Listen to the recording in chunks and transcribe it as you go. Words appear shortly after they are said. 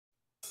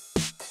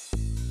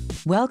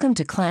Welcome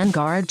to Clan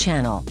Guard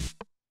channel.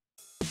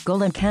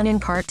 Golem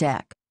Cannon Cart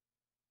deck.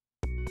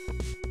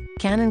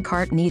 Cannon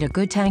Cart need a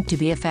good tank to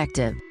be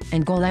effective,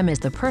 and Golem is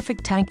the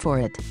perfect tank for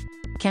it.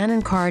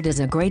 Cannon Cart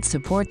is a great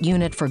support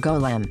unit for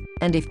Golem,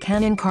 and if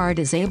Cannon Cart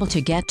is able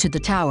to get to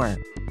the tower,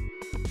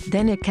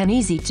 then it can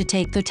easy to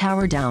take the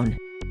tower down.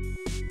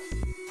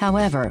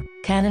 However,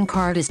 Cannon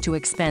Cart is too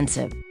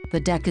expensive. The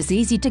deck is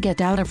easy to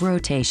get out of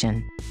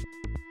rotation.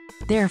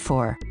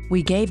 Therefore,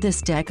 we gave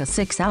this deck a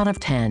 6 out of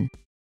 10.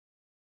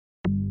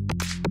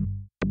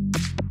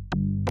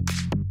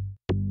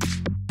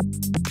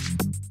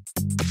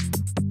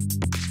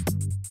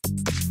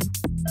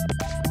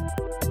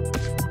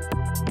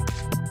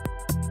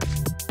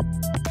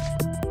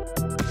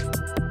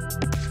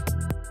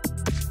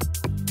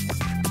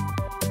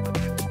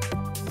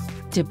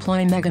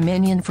 Deploy Mega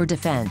Minion for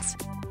defense.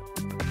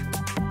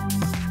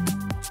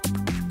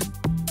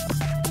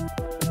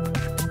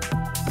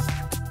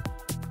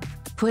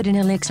 Put in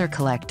Elixir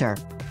collector.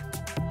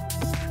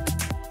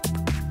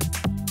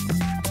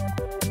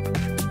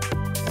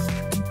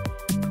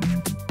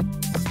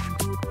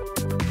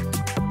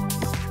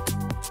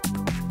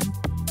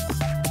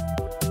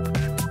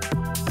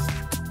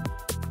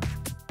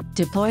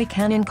 Deploy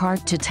Cannon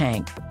Cart to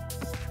tank.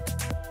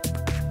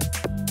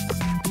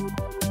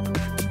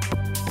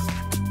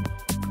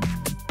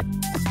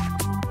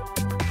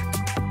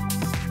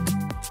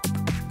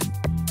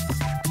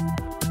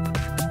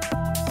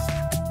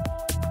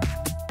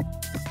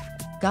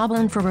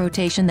 Goblin for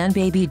rotation, then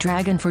Baby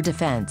Dragon for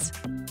defense.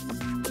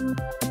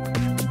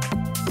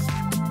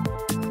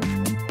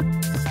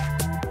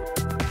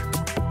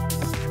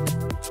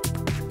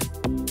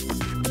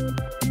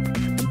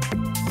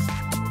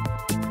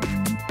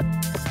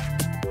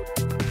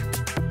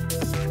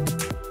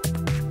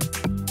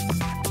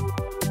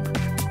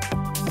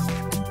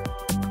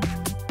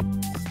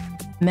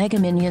 Mega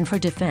Minion for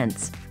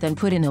defense, then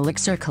put in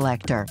Elixir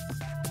collector.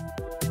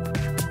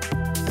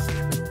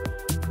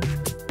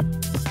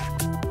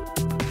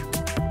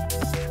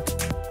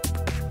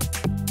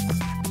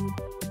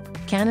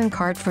 Cannon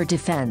Cart for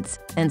defense,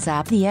 and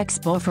zap the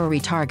X-bow for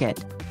retarget.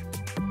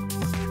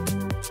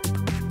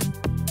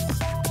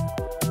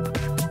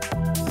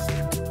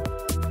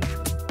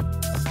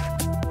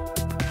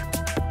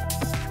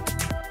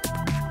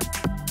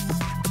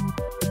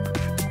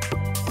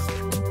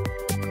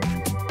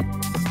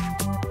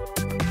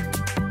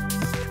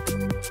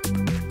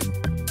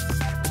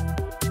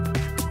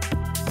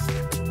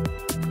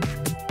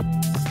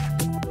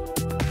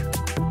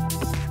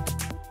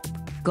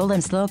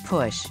 Golem slow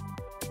push.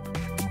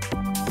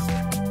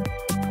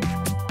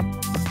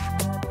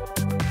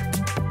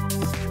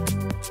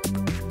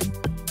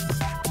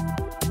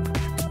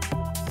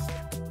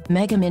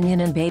 Mega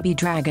Minion and Baby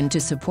Dragon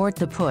to support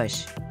the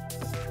push.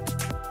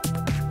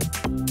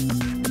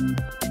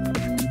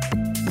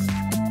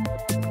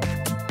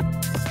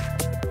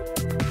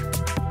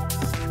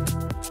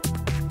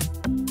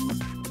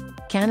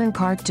 Cannon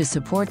Cart to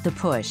support the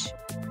push.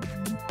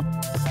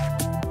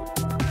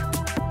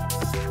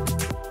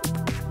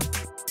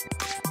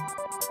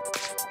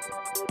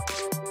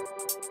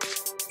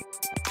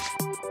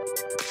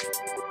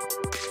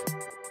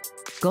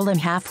 Golem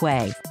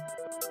halfway.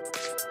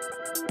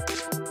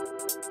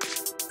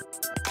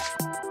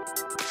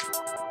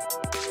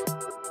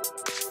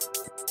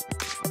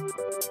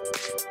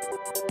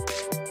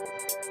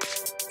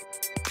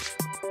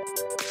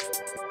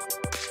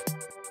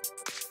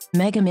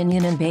 Mega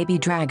Minion and Baby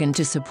Dragon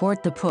to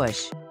support the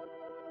push.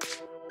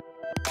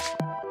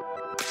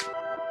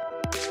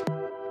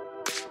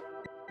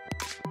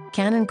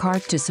 Cannon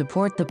Cart to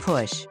support the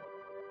push.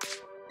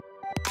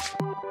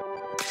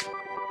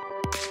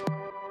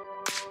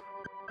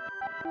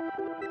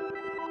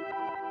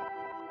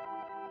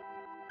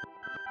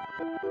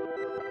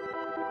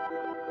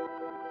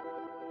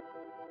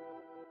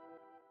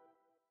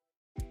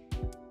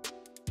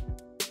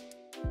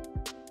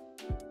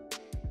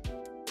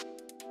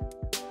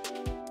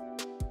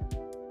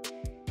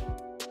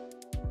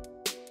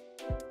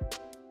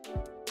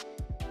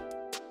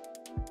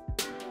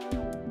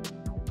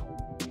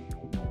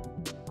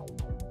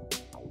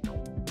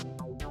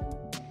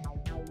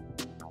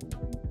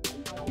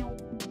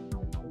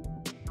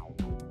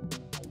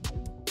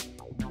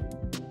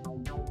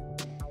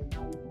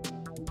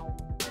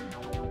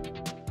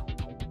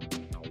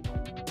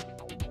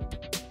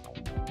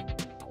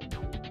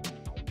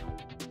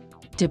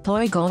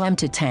 Deploy Golem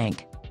to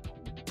tank.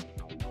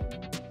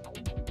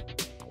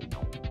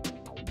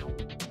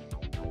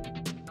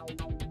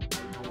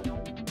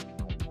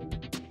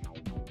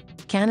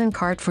 Cannon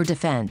Cart for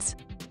defense.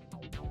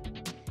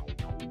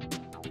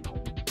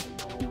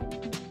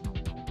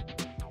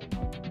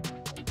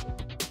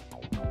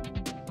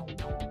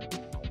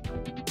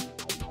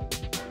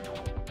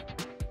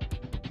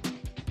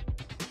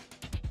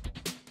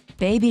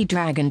 Baby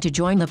Dragon to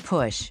join the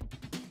push.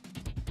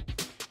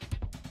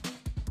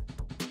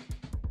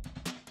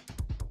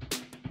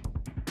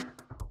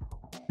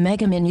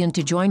 Mega Minion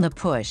to join the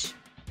push.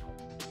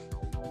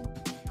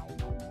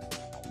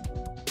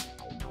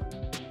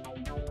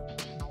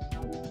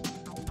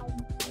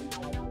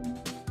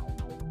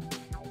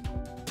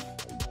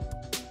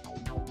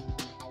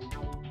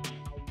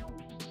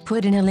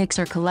 Put an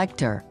Elixir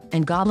collector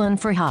and Goblin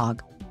for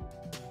hog.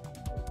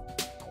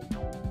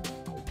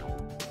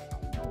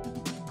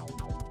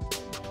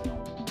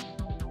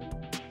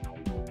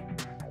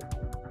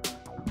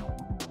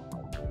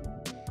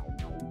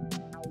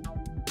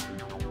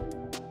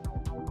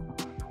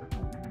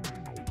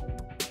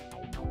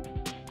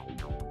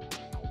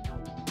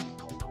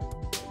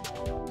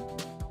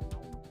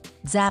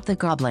 Zap the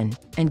Goblin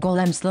and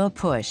Golem slow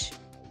push.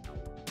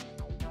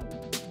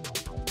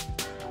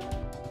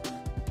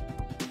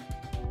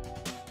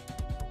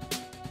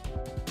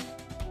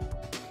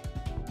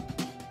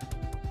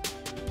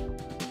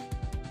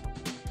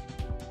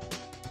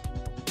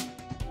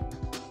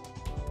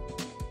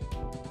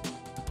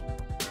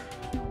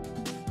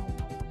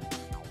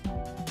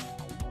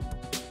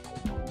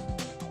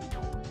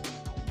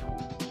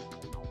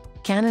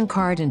 Cannon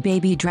Cart and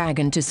Baby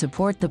Dragon to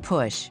support the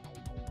push.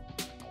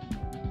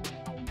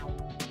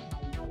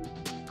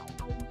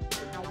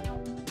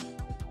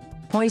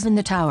 Poison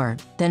the tower,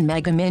 then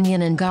Mega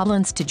Minion and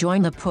Goblins to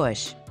join the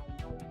push.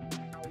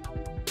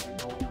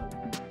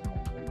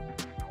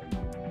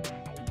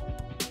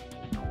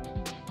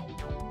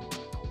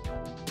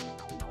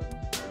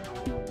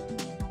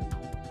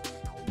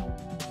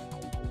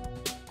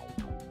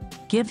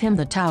 Give him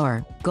the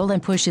tower,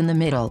 Golem push in the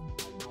middle.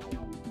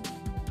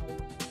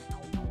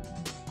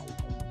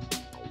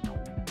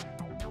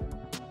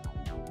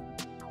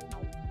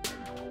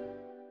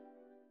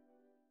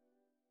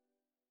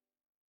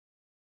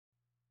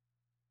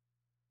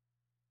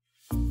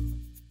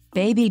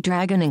 Baby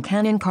Dragon and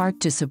Cannon Cart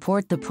to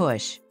support the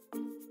push.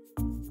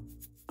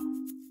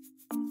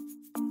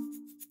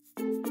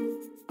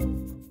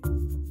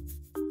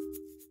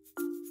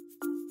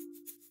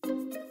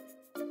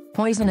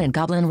 Poison and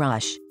Goblin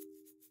rush.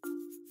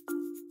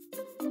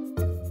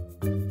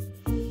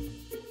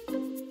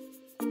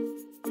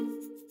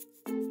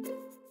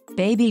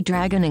 Baby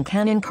Dragon and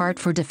Cannon Cart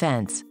for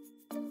defense.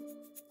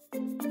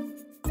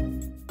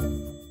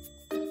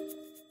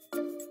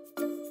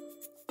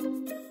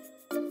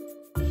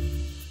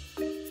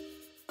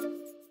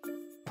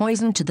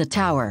 Poison to the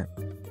tower.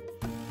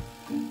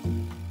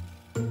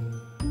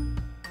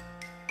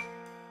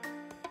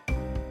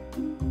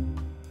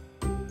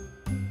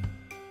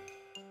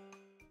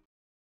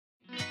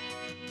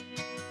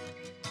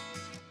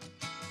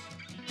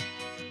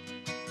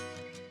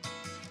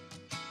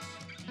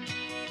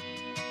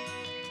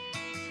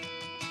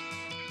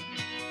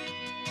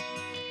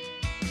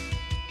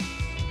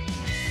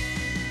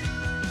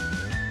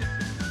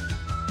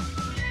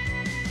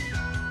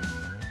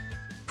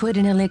 Put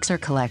an Elixir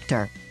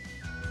collector.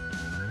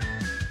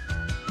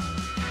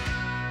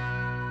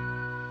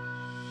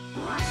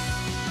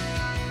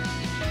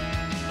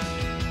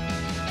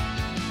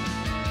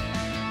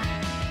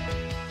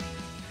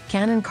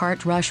 Cannon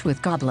Cart rush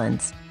with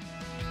Goblins.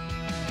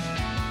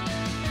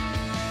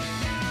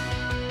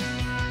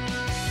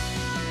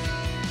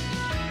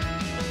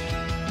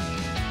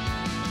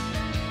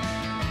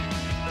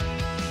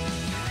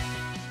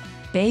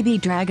 Baby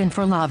Dragon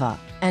for lava,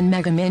 and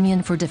Mega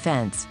Minion for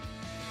defense.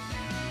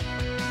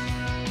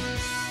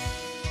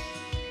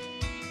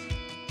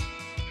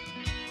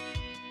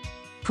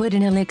 Put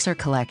an Elixir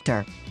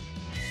collector.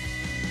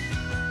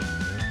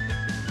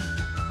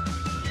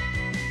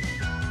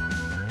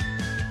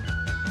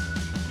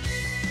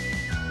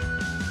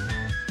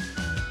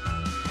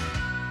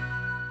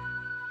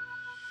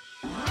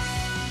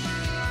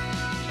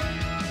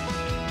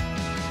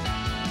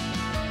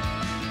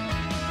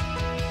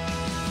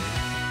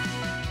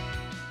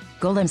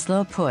 Golem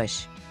slow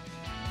push.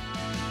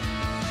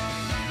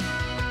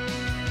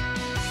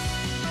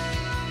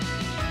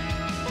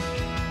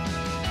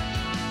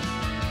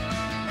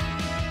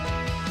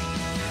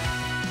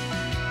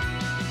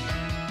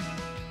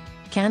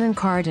 Cannon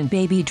Cart and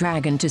Baby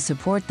Dragon to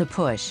support the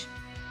push.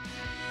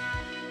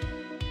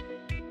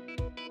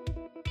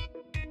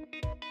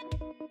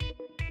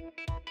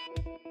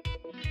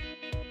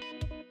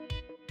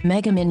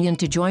 Mega Minion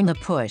to join the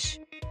push.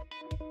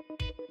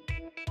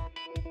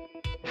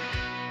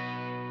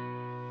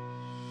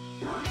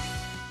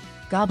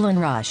 Goblin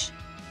rush.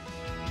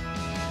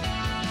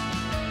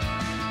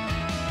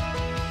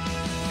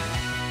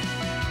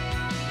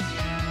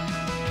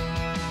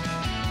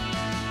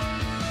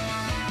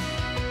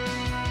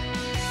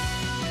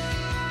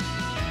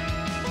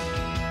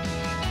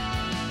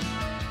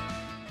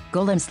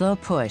 Golem slow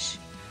push.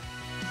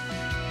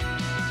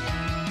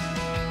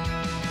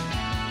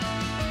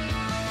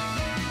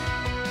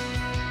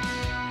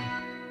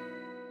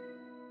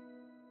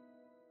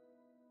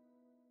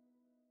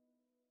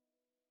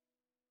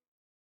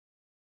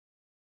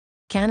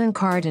 Cannon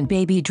Cart and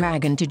Baby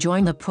Dragon to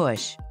join the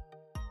push.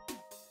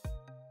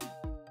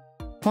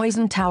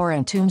 Poison Tower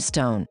and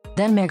Tombstone,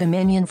 then Mega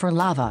Minion for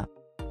lava.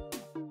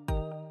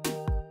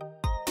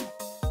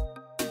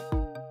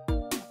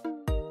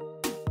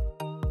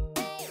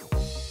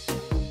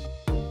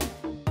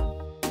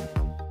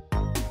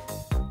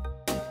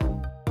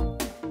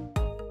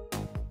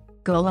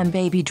 Golem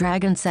Baby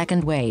Dragon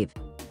second wave.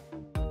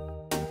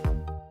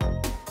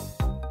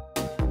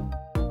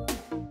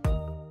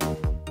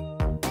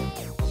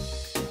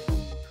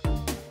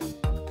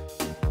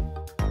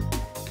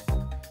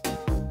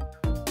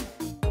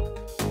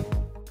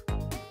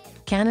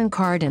 Cannon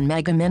Cart and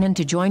Mega Minion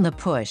to join the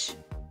push.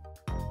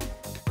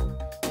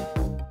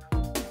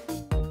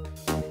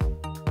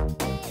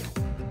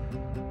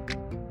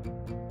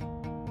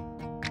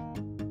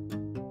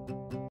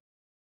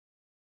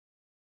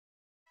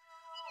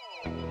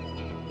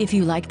 If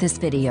you like this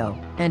video,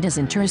 and is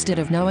interested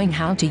of knowing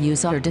how to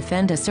use or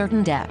defend a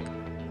certain deck,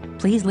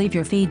 please leave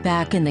your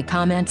feedback in the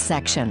comments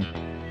section.